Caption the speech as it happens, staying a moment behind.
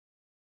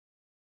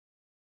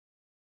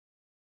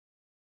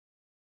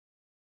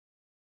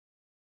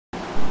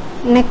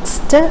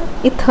Next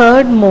ഈ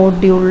third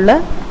മോഡ്യൂളിൽ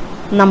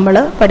നമ്മൾ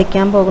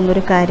പഠിക്കാൻ പോകുന്ന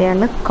ഒരു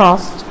കാര്യമാണ്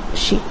കോസ്റ്റ്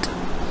ഷീറ്റ്.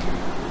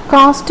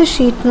 കോസ്റ്റ്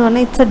ഷീറ്റ് എന്ന്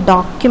പറഞ്ഞാൽ it's A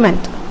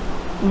document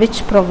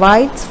which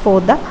provides for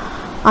the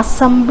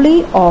assembly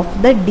of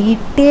the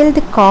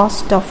detailed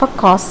cost of A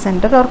cost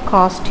centre or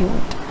cost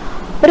unit.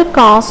 ഒരു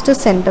കോസ്റ്റ്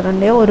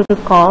സെൻറ്ററിൻ്റെയോ ഒരു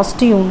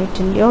cost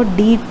യൂണിറ്റിൻ്റെയോ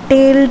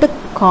detailed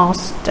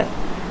cost,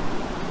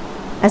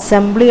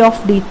 assembly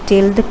of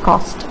detailed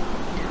cost,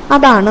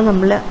 അതാണ്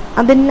നമ്മൾ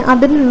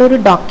അതിനുള്ളൊരു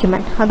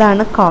document,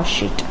 അതാണ് cost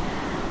sheet.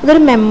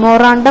 ഇതൊരു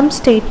memorandum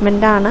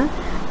statement ആണ്.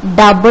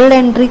 Double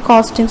entry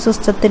costing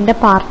സിസ്റ്റത്തിൻ്റെ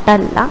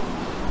പാർട്ടല്ല.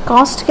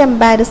 Cost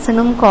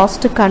കമ്പാരിസണും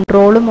cost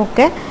കൺട്രോളും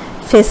ഒക്കെ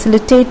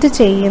ഫെസിലിറ്റേറ്റ്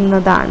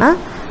ചെയ്യുന്നതാണ്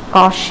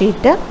കോസ്റ്റ്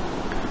ഷീറ്റ്.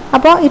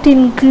 അപ്പോൾ it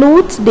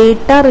includes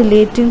data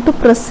relating to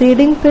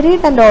preceding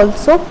period and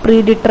also pre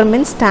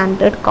determine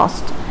standard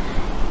cost.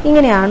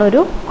 ഇങ്ങനെയാണ്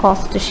ഒരു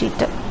കോസ്റ്റ്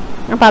ഷീറ്റ്.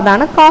 അപ്പോൾ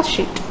അതാണ് കോസ്റ്റ്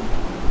ഷീറ്റ്.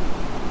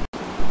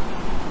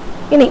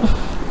 ഇനി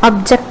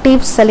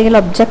ഒബ്ജക്റ്റീവ്സ് അല്ലെങ്കിൽ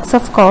ഒബ്ജക്ട്സ്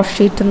ഓഫ് കോസ്റ്റ്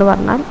ഷീറ്റ് എന്ന്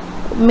പറഞ്ഞാൽ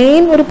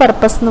മെയിൻ ഒരു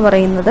പർപ്പസ് എന്ന്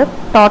പറയുന്നത്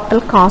ടോട്ടൽ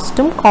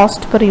കോസ്റ്റും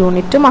കോസ്റ്റ് പെർ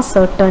യൂണിറ്റും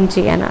അസർട്ടേൺ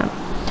ചെയ്യാനാണ്.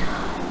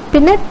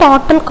 പിന്നെ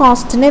total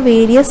കോസ്റ്റിനെ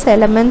various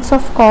elements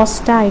of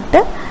കോസ്റ്റായിട്ട്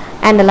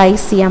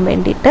analyse ചെയ്യാൻ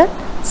വേണ്ടിയിട്ട്,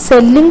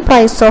 selling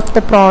price of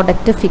the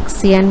product fix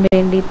ചെയ്യാൻ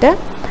വേണ്ടിയിട്ട്,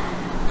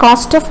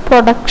 കോസ്റ്റ് ഓഫ്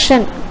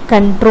പ്രൊഡക്ഷൻ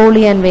കൺട്രോൾ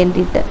ചെയ്യാൻ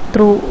വേണ്ടിയിട്ട്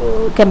through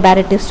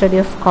comparative study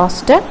of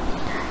cost.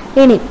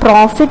 ഇനി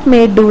profit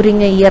made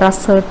during A year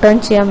അസർട്ടേൺ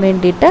ചെയ്യാൻ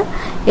വേണ്ടിയിട്ട്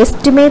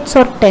എസ്റ്റിമേറ്റ്സ്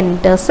ഓർ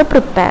ടെൻഡേഴ്സ്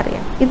പ്രിപ്പയർ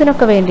ചെയ്യാം.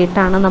 ഇതിനൊക്കെ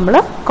വേണ്ടിയിട്ടാണ് നമ്മൾ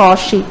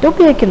കോസ്റ്റ് ഷീറ്റ്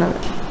ഉപയോഗിക്കുന്നത്.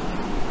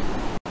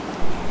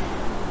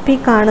 ഈ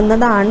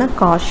കാണുന്നതാണ്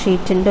കോസ്റ്റ്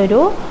ഷീറ്റിൻ്റെ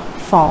ഒരു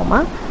form.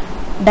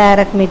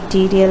 Direct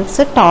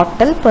materials,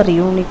 total per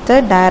unit,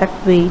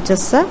 direct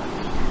wages,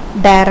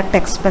 direct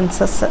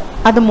expenses,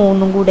 അത്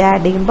മൂന്നും കൂടി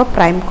ആഡ് ചെയ്യുമ്പോൾ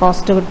പ്രൈം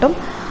കോസ്റ്റ് കിട്ടും.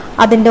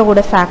 അതിൻ്റെ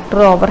കൂടെ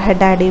ഫാക്ടറി ഓവർ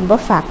ഹെഡ് ആഡ് ചെയ്യുമ്പോൾ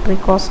ഫാക്ടറി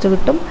കോസ്റ്റ്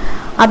കിട്ടും.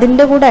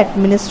 അതിൻ്റെ കൂടെ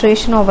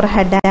അഡ്മിനിസ്ട്രേഷൻ ഓവർ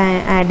ഹെഡ്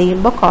ആഡ്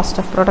ചെയ്യുമ്പോൾ കോസ്റ്റ്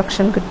ഓഫ്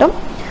പ്രൊഡക്ഷൻ കിട്ടും.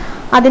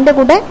 അതിൻ്റെ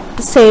കൂടെ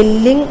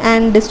selling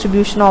and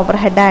distribution over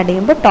head add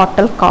ചെയ്യുമ്പോൾ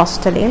ടോട്ടൽ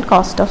കോസ്റ്റ് അല്ലെങ്കിൽ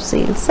കോസ്റ്റ് ഓഫ്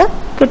സെയിൽസ്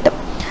കിട്ടും.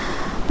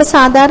 ഇപ്പോൾ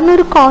സാധാരണ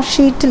ഒരു കോസ്റ്റ്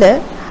ഷീറ്റിൽ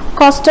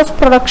കോസ്റ്റ് ഓഫ്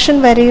പ്രൊഡക്ഷൻ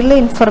വരെയുള്ള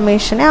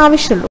ഇൻഫർമേഷനേ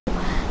ആവശ്യമുള്ളൂ.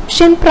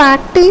 പക്ഷെ in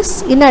practice,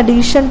 in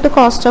addition to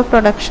cost of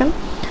production,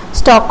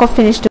 stock of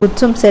finished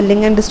ഗുഡ്സും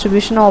selling and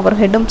distribution over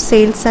ഹെഡും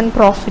sales and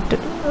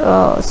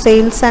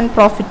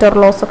profit or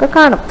loss ഒക്കെ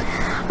കാണും.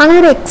 അങ്ങനെ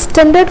ഒരു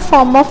എക്സ്റ്റെൻഡഡ്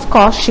ഫോം ഓഫ്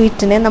കോസ്റ്റ്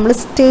ഷീറ്റിനെ നമ്മൾ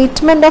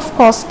statement of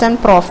cost and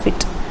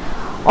profit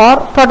or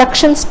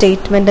production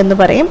statement എന്ന്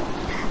പറയും.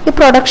 ഈ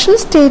production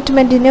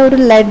സ്റ്റേറ്റ്മെൻറ്റിനെ ഒരു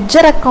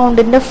ledger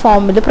അക്കൗണ്ടിൻ്റെ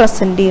ഫോമിൽ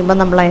പ്രസൻറ്റ് ചെയ്യുമ്പോൾ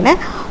നമ്മളതിനെ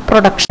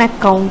പ്രൊഡക്ഷൻ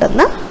അക്കൗണ്ട്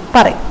എന്ന്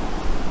പറയും.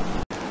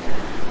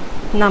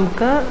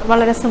 നമുക്ക്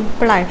വളരെ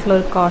സിമ്പിളായിട്ടുള്ള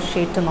ഒരു കോസ്റ്റ്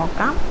ഷീറ്റ്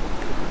നോക്കാം.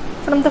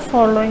 From the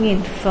following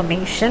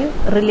information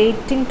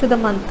relating to the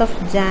month of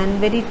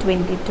January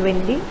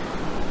 2020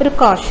 ഒരു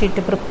കോസ്റ്റ്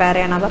ഷീറ്റ് പ്രിപ്പയർ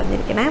ചെയ്യാനാണ്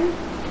പറഞ്ഞിരിക്കുന്നത്.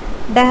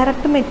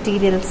 Direct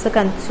materials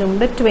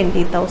consumed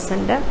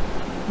 20,000,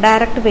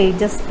 direct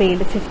wages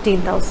paid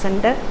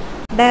 15,000,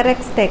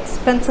 direct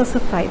expenses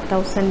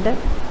 5,000,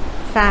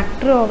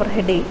 factory over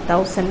head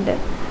 8,000,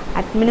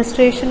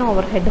 administration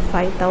over head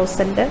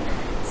 5,000,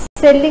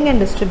 selling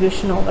and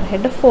distribution over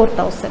head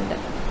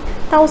 4,000.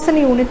 1000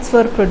 units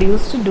were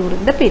produced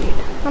during the period.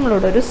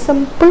 നമ്മളോട് ഒരു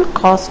simple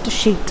cost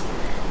sheet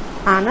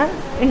ആണ്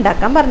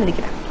ഉണ്ടാക്കാൻ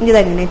പറഞ്ഞിരിക്കുന്നത്.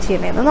 ഇതെങ്ങനെ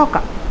ചെയ്യണമെന്ന്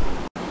നോക്കാം.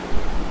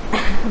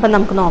 അപ്പം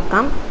നമുക്ക്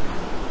നോക്കാം.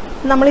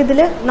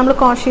 നമ്മൾ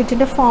കോസ്റ്റ്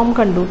ഷീറ്റിൻ്റെ ഫോം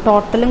കണ്ടു.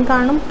 ടോട്ടലും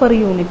കാണും, പെർ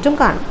യൂണിറ്റും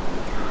കാണും.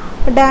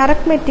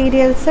 ഡയറക്റ്റ്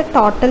മെറ്റീരിയൽസ്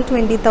ടോട്ടൽ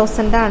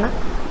 20,000 ആണ്.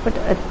 ബട്ട്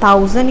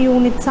 1000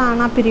 യൂണിറ്റ്സ്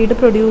ആണ് ആ പീരീഡ്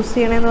പ്രൊഡ്യൂസ്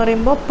ചെയ്യണമെന്ന്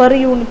പറയുമ്പോൾ പെർ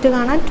യൂണിറ്റ്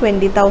കാണാൻ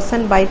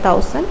 20,000 by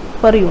 1000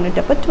 പെർ യൂണിറ്റ്,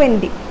 അപ്പോൾ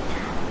 20.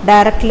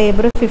 ഡയറക്റ്റ്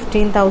ലേബർ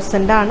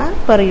 15,000 ആണ്,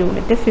 പെർ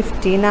യൂണിറ്റ്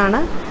 15 ആണ്.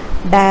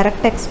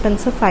 ഡയറക്റ്റ്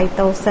എക്സ്പെൻസ്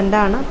 5,000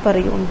 ആണ്, പെർ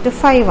യൂണിറ്റ്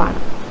 5 ആണ്.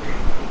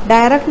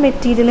 ഡയറക്റ്റ്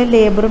മെറ്റീരിയലും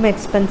ലേബറും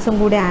എക്സ്പെൻസും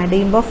കൂടി ആഡ്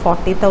ചെയ്യുമ്പോൾ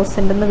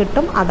 40,000 എന്ന്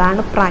കിട്ടും.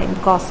 അതാണ് പ്രൈം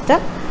കോസ്റ്റ്.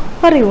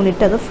 പെർ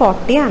യൂണിറ്റ് അത്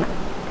 40 ആണ്.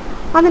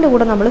 അതിൻ്റെ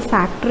കൂടെ നമ്മൾ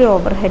ഫാക്ടറി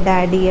ഓവർ ഹെഡ്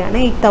ആഡ് ചെയ്യുകയാണ്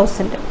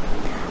 8,000.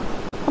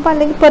 അപ്പോൾ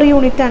അല്ലെങ്കിൽ പെർ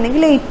യൂണിറ്റ്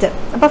ആണെങ്കിൽ 8.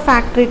 അപ്പോൾ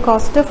factory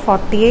cost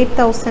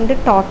 48,000,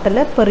 total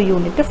per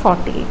unit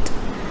 48.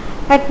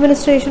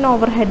 Administration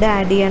over head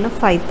add ചെയ്യാണ്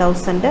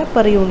 5,000,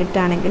 പെർ യൂണിറ്റ്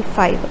ആണെങ്കിൽ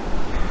 5.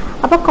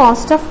 അപ്പോൾ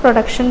കോസ്റ്റ് ഓഫ്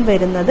പ്രൊഡക്ഷൻ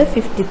വരുന്നത്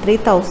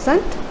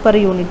 53,000, പെർ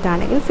യൂണിറ്റ്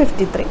ആണെങ്കിൽ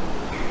 53.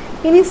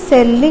 ഇനി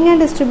selling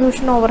and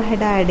distribution over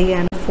head add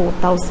ചെയ്യാണ്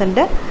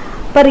 4,000,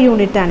 പെർ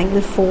യൂണിറ്റ്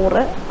ആണെങ്കിൽ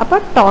 4. അപ്പോൾ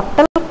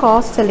ടോട്ടൽ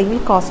കോസ്റ്റ്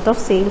അല്ലെങ്കിൽ കോസ്റ്റ്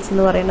ഓഫ് സെയിൽസ്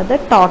എന്ന് പറയുന്നത്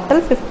ടോട്ടൽ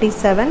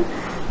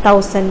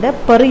 57,000,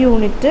 പെർ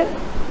യൂണിറ്റ്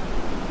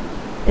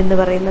എന്ന്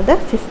പറയുന്നത്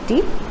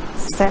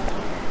 57.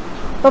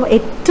 അപ്പം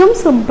ഏറ്റവും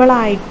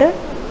സിമ്പിളായിട്ട്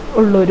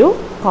ഉള്ളൊരു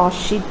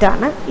കോസ്റ്റ്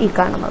ഷീറ്റാണ് ഈ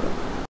കാണുന്നത്.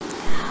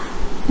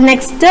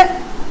 നെക്സ്റ്റ്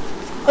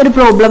ഒരു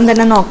പ്രോബ്ലം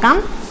തന്നെ നോക്കാം.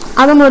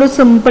 അതും ഒരു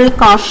സിമ്പിൾ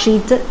കോസ്റ്റ്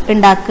ഷീറ്റ്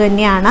ഉണ്ടാക്കുക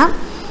തന്നെയാണ്.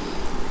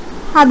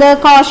 അത്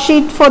cost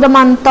sheet for the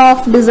month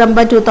of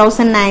December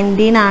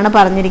 2019 ആണ്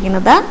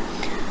പറഞ്ഞിരിക്കുന്നത്.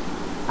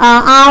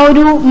 ആ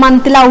ഒരു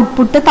മന്തിൽ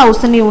ഔട്ട്പുട്ട്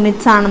 1000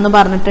 യൂണിറ്റ്സ് ആണെന്ന്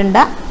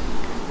പറഞ്ഞിട്ടുണ്ട്.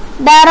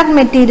 ഡയറക്റ്റ്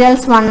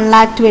മെറ്റീരിയൽസ്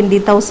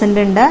 1,20,000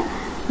 ഉണ്ട്.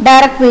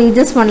 ഡയറക്റ്റ്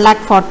വേജസ്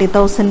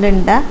 1,40,000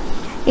 ഉണ്ട്,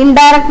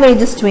 ഇൻഡയറക്റ്റ്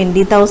വേജസ്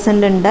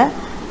 20,000 ഉണ്ട്,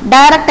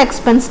 ഡയറക്റ്റ്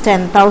എക്സ്പെൻസ്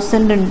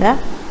 10,000 ഉണ്ട്,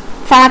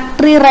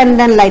 ഫാക്ടറി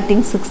റെന്റ് ആൻഡ്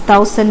ലൈറ്റിംഗ്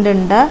 6,000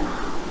 ഉണ്ട്,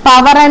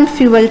 power and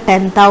fuel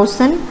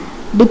 10,000,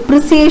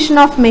 depreciation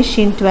of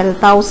machine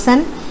 12,000,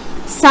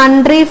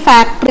 sundry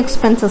factory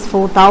expenses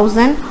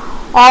 4,000,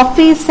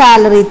 office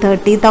salary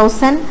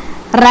 30,000,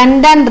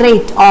 rent and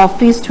rate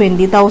office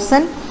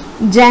 20,000,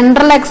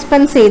 general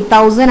expense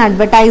 8,000,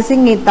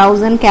 advertising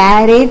 8,000,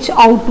 carriage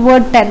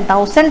outward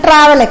 10,000,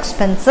 travel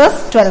expenses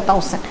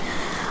 12,000.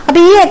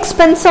 അപ്പോൾ ഈ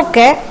expense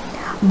ഒക്കെ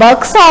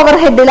works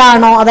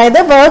ഓവർഹെഡിലാണോ, അതായത്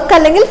work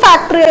അല്ലെങ്കിൽ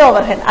factory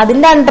overhead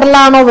അതിന്റെ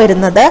അണ്ടറിലാണോ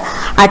വരുന്നത്,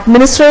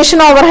 administration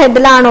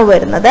ഓവർഹെഡിലാണോ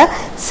വരുന്നത്,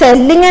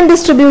 selling and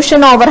distribution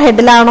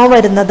ഓവർഹെഡിലാണോ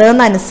വരുന്നത്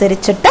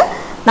എന്നനുസരിച്ചിട്ട്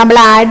നമ്മൾ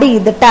ആഡ്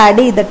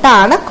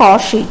ചെയ്തിട്ടാണ്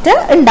കോസ്റ്റ് ഷീറ്റ്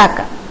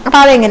ഉണ്ടാക്കുക. അപ്പൊ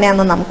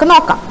അതെങ്ങനെയാണെന്ന് നമുക്ക്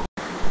നോക്കാം.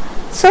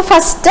 So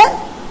first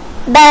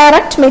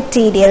direct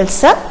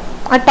materials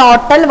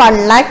total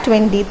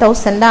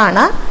 1,20,000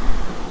 ആണ്.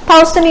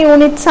 1000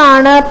 യൂണിറ്റ്സ്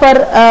ആണ്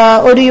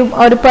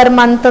ഒരു പെർ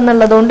മന്ത്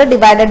എന്നുള്ളതുകൊണ്ട്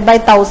ഡിവൈഡഡ് ബൈ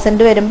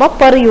 1000 വരുമ്പോൾ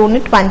പെർ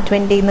യൂണിറ്റ്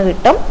 120 എന്ന്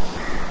കിട്ടും.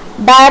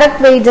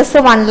 Direct wages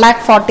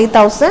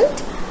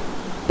 1,40,000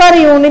 per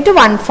unit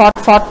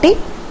 140.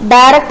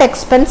 Direct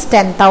expense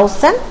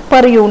 10,000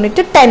 per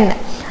unit 10.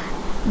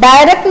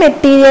 Direct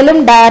മെറ്റീരിയലും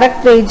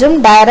ഡയറക്റ്റ് വേജും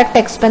ഡയറക്റ്റ്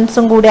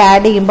എക്സ്പെൻസും കൂടി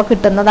ആഡ് ചെയ്യുമ്പോൾ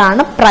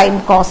കിട്ടുന്നതാണ് പ്രൈം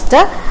കോസ്റ്റ്.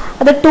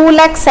 അത്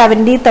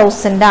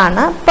 2,70,000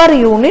 ആണ്. പെർ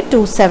യൂണിറ്റ്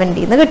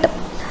 270 എന്ന് കിട്ടും.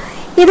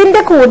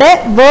 ഇതിന്റെ കൂടെ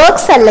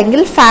വർക്ക്സ്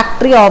അല്ലെങ്കിൽ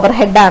ഫാക്ടറി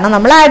ഓവർഹെഡ് ആണ്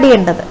നമ്മൾ ആഡ്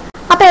ചെയ്യേണ്ടത്.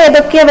 അപ്പൊ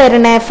ഏതൊക്കെയാ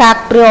വരണേ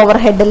ഫാക്ടറി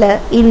ഓവർഹെഡിൽ?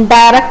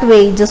 ഇൻഡയറക്റ്റ്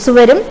വേജസ്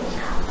വരും,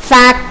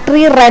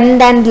 ഫാക്ടറി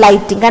റെന്റ് ആൻഡ്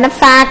ലൈറ്റിംഗ്, കാരണം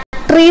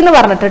ഫാക്ടറി എന്ന്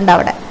പറഞ്ഞിട്ടുണ്ട്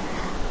അവിടെ,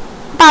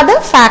 അപ്പൊ അത്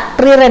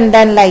ഫാക്ടറി റെന്റ്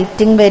ആൻഡ്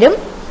ലൈറ്റിംഗ് വരും,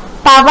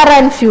 പവർ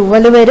ആൻഡ്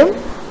ഫ്യൂവൽ വരും,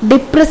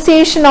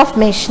 ഡിപ്രിസിയേഷൻ ഓഫ്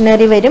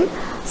മെഷീനറി വരും,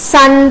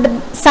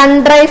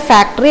 സൺഡ്രൈ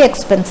ഫാക്ടറി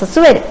എക്സ്പെൻസസ്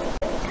വരും.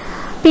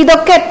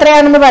 ഇതൊക്കെ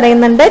എത്രയാണെന്ന്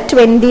പറയുന്നുണ്ട്.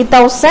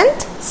 20,000,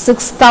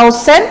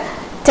 6,000,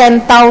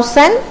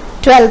 10,000,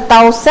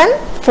 12,000,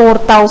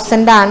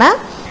 4,000 ആണ്.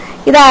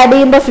 ഇത് ആഡ്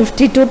ചെയ്യുമ്പോൾ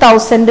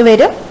 52,000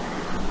 വരും.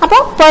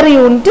 അപ്പോൾ പെർ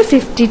യൂണിറ്റ്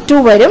 52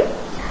 വരും.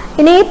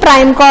 ഇനി ഈ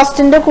പ്രൈം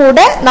കോസ്റ്റിന്റെ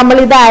കൂടെ നമ്മൾ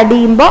ഇത് ആഡ്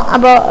ചെയ്യുമ്പോൾ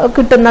അപ്പോൾ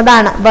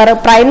കിട്ടുന്നതാണ്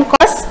പ്രൈം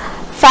കോസ്റ്റ്.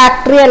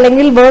 ഫാക്ടറി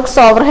അല്ലെങ്കിൽ വർക്ക്സ്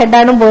ഓവർഹെഡ്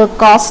ആണ് വർക്ക്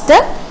കോസ്റ്റ്.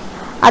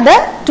 അത്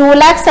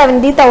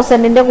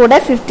 2,70,000 കൂടെ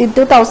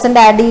 52,000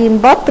 ആഡ്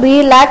ചെയ്യുമ്പോൾ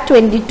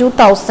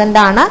 3,22,000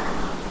 ആണ്.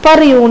 പെർ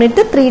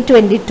യൂണിറ്റ്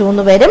 322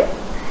 എന്ന് വരും.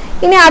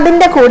 ഇനി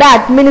അതിന്റെ കൂടെ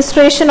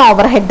അഡ്മിനിസ്ട്രേഷൻ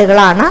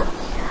ഓവർഹെഡുകളാണ്.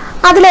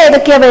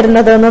 അതിലേതൊക്കെയാ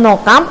വരുന്നത് എന്ന്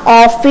നോക്കാം.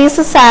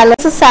 ഓഫീസ്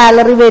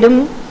സാലറി വരും,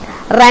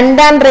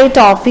 റെന്റ് ആൻഡ്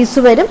റേറ്റ് ഓഫീസ്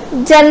വരും,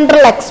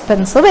 ജനറൽ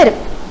എക്സ്പെൻസ് വരും.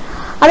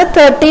 അത്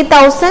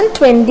 30,000,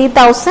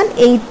 20,000,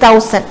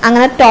 8,000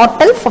 അങ്ങനെ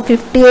ടോട്ടൽ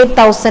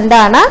 58,000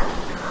 ആണ്.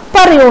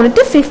 പെർ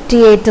യൂണിറ്റ്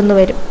 58 എന്ന്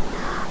വരും.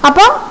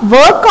 അപ്പോൾ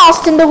വർക്ക്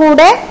കോസ്റ്റിന്റെ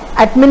കൂടെ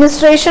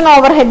അഡ്മിനിസ്ട്രേഷൻ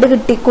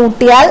ഓവർഹെഡ്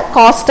കൂട്ടിയാൽ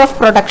കോസ്റ്റ് ഓഫ്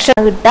പ്രൊഡക്ഷൻ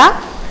കിട്ടുക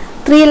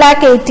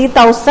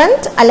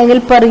 3,80,000 അല്ലെങ്കിൽ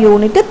പെർ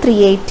യൂണിറ്റ്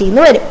 380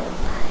 എന്ന് വരും.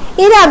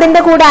 ഇനി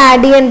അതിന്റെ കൂടെ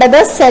ആഡ് ചെയ്യേണ്ടത്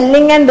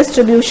സെല്ലിംഗ് ആൻഡ്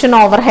ഡിസ്ട്രിബ്യൂഷൻ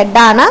ഓവർഹെഡ്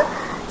ആണ്.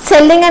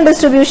 സെല്ലിംഗ് ആൻഡ്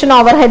ഡിസ്ട്രിബ്യൂഷൻ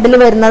ഓവർഹെഡിൽ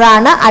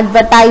വരുന്നതാണ്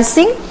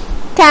advertising,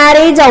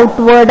 carriage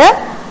outward,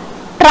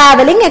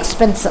 travelling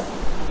expense.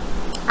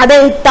 അത്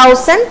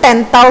 8,000,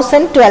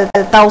 10,000,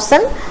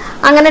 12,000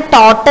 അങ്ങനെ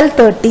ടോട്ടൽ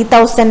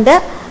 30,000.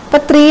 ഇപ്പൊ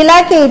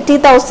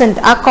 3,80,000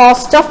 ആ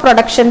കോസ്റ്റ് ഓഫ്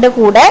പ്രൊഡക്ഷന്റെ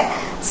കൂടെ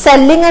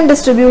selling and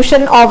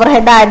distribution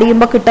overhead add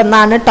ചെയ്യുമ്പോൾ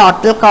കിട്ടുന്നതാണ്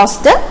ടോട്ടൽ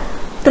കോസ്റ്റ്.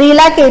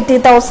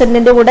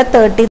 3,80,000 കൂടെ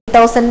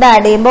 30,000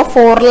 ആഡ് ചെയ്യുമ്പോൾ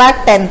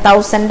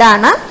 4,10,000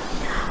 ആണ്.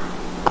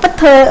 അപ്പൊ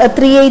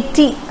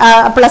 380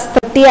 പ്ലസ്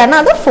 30 ആണ്,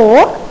 അത്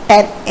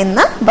 410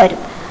 എന്ന്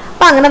വരും.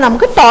 അപ്പൊ അങ്ങനെ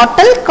നമുക്ക്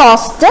ടോട്ടൽ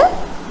കോസ്റ്റ്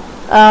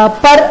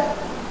പെർ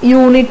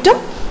യൂണിറ്റും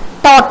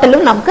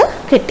ടോട്ടലും നമുക്ക്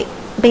കിട്ടി.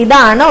 അപ്പൊ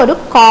ഇതാണ് ഒരു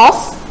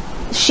കോസ്റ്റ്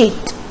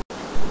ഷീറ്റ്.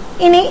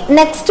 ഇനി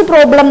നെക്സ്റ്റ്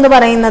പ്രോബ്ലം എന്ന്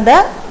പറയുന്നത്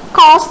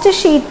cost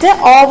sheet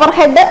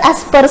overhead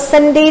as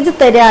percentage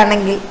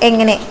തരികയാണെങ്കിൽ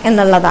എങ്ങനെ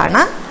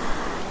എന്നുള്ളതാണ്.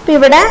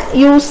 ഇവിടെ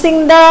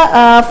using the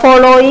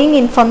following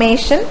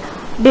information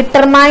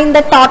determine the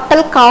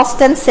total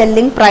cost and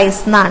selling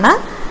price എന്നാണ്.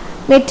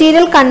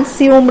 മെറ്റീരിയൽ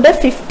കൺസ്യൂംഡ്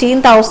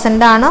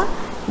 15,000 ആണ്.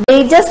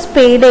 വേജസ്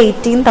പെയ്ഡ്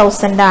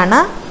 18,000 ആണ്.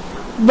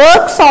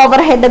 വർക്ക്സ്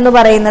ഓവർഹെഡ് എന്ന്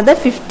പറയുന്നത്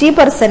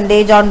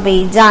 50% ഓൺ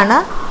വേജ് ആണ്.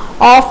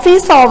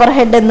 ഓഫീസ്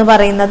ഓവർഹെഡ് എന്ന്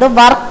പറയുന്നത്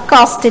വർക്ക്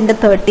കോസ്റ്റിന്റെ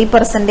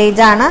 30%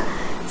 ആണ്.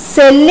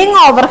 സെല്ലിംഗ്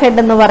ഓവർഹെഡ്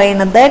എന്ന്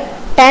പറയുന്നത്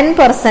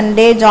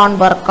 10% ഓൺ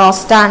വർക്ക്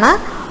കോസ്റ്റ് ആണ്.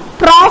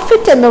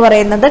 പ്രോഫിറ്റ് എന്ന്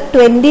പറയുന്നത്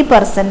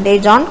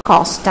 20% ഓൺ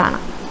കോസ്റ്റ് ആണ്.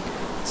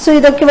 സോ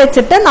ഇതൊക്കെ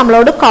വെച്ചിട്ട്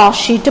നമ്മളോട്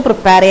കോസ്റ്റ് ഷീറ്റ്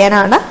പ്രിപ്പയർ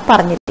ചെയ്യാനാണ്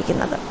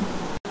പറഞ്ഞിരിക്കുന്നത്.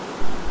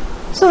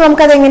 സോ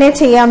നമുക്കത് എങ്ങനെ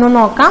ചെയ്യാമെന്ന്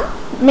നോക്കാം.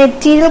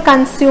 മെറ്റീരിയൽ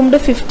കൺസ്യൂംഡ്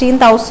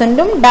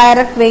 15,000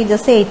 ഡയറക്റ്റ്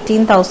വേജസ്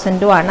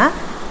 18,000 ആണ്.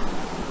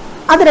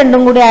 അത്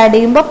രണ്ടും കൂടി ആഡ്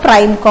ചെയ്യുമ്പോൾ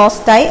പ്രൈം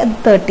കോസ്റ്റ് ആയി, അത്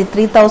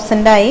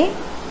 33,000 ആയി.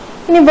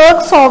 ഇനി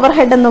വർക്ക്സ്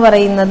ഓവർഹെഡ് എന്ന്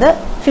പറയുന്നത്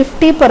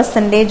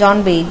 50% ഓൺ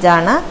വേജ്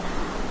ആണ്.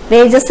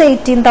 വേജസ്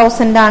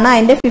 18,000 ആണ്,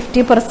 അതിന്റെ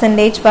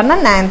 50% പറഞ്ഞാൽ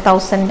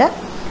 9,000.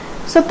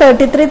 സോ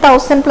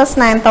 33,000 പ്ലസ്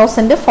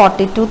 9,000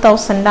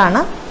 42,000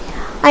 ആണ്.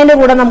 അതിൻ്റെ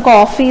കൂടെ നമുക്ക്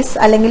ഓഫീസ്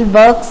അല്ലെങ്കിൽ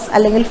വർക്ക്സ്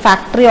അല്ലെങ്കിൽ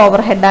ഫാക്ടറി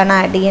ഓവർ ഹെഡാണ്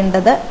ആഡ്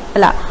ചെയ്യേണ്ടത്.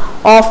 അല്ല,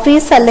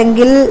 ഓഫീസ്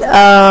അല്ലെങ്കിൽ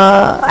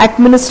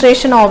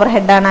അഡ്മിനിസ്ട്രേഷൻ ഓവർ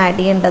ഹെഡാണ് ആഡ്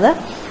ചെയ്യേണ്ടത്.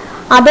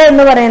 അത്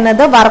എന്ന്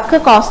പറയുന്നത് വർക്ക്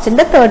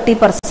കോസ്റ്റിന്റെ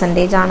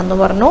 30% ആണെന്ന്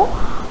പറഞ്ഞു.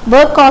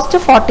 വർക്ക് കോസ്റ്റ്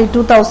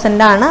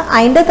 42,000 ആണ്.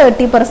 അതിന്റെ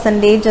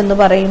 30% എന്ന്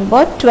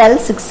പറയുമ്പോൾ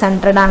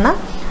 12,600 ആണ്.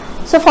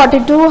 സോ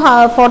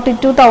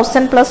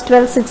 42,000 പ്ലസ്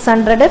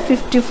 12,600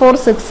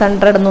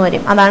 54,600 എന്ന്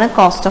വരും. അതാണ്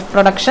കോസ്റ്റ് ഓഫ്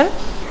പ്രൊഡക്ഷൻ.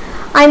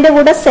 അതിന്റെ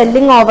കൂടെ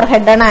സെല്ലിംഗ് ഓവർ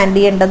ഹെഡാണ് ആഡ്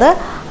ചെയ്യേണ്ടത്.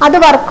 അത്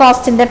വർക്ക്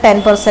കോസ്റ്റിന്റെ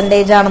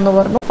 10% ആണെന്ന്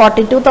പറഞ്ഞു.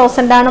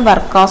 42,000 ആണ്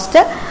വർക്ക്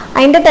കോസ്റ്റ്.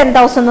 അതിന്റെ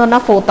 10,000 എന്ന്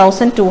പറഞ്ഞാൽ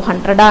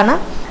 4,200 ആണ്.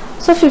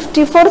 സോ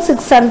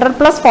 54,600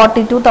 പ്ലസ്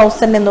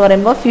 42,000 എന്ന്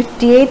പറയുമ്പോൾ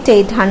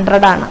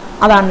 58,800 ആണ്.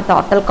 അതാണ്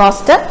ടോട്ടൽ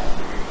കോസ്റ്റ്.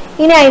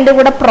 ഇനി അതിന്റെ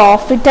കൂടെ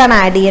പ്രോഫിറ്റ് ആണ്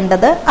ആഡ്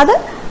ചെയ്യേണ്ടത്. അത്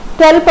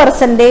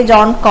 12%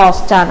 ഓൺ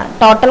കോസ്റ്റ് ആണ്.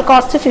 ടോട്ടൽ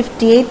കോസ്റ്റ്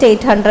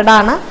 58,800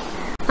 ആണ്.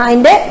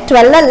 അതിന്റെ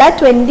 12 അല്ല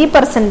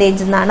 20%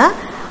 എന്നാണ്.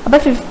 അപ്പൊ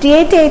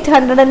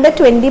 58,800ന്റെ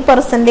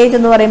 20%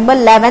 എന്ന് പറയുമ്പോൾ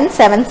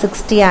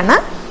 11,760 ആണ്.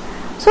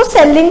 സോ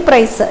സെല്ലിംഗ്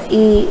പ്രൈസ്,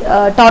 ഈ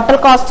ടോട്ടൽ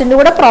കോസ്റ്റിന്റെ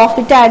കൂടെ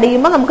പ്രോഫിറ്റ് ആഡ്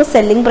ചെയ്യുമ്പോൾ നമുക്ക്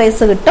സെല്ലിംഗ്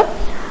പ്രൈസ് കിട്ടും.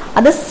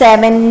 അത്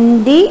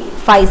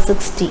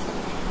 70,560.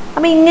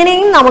 അപ്പൊ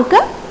ഇങ്ങനെയും നമുക്ക്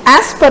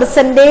ആസ്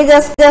പെർസെൻറ്റേജ്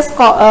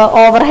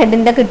ഓവർ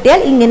ഹെഡിന്റെ കിട്ടിയാൽ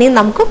ഇങ്ങനെയും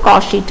നമുക്ക്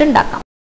കോസ്റ്റ് ഷീറ്റ് ഉണ്ടാക്കാം.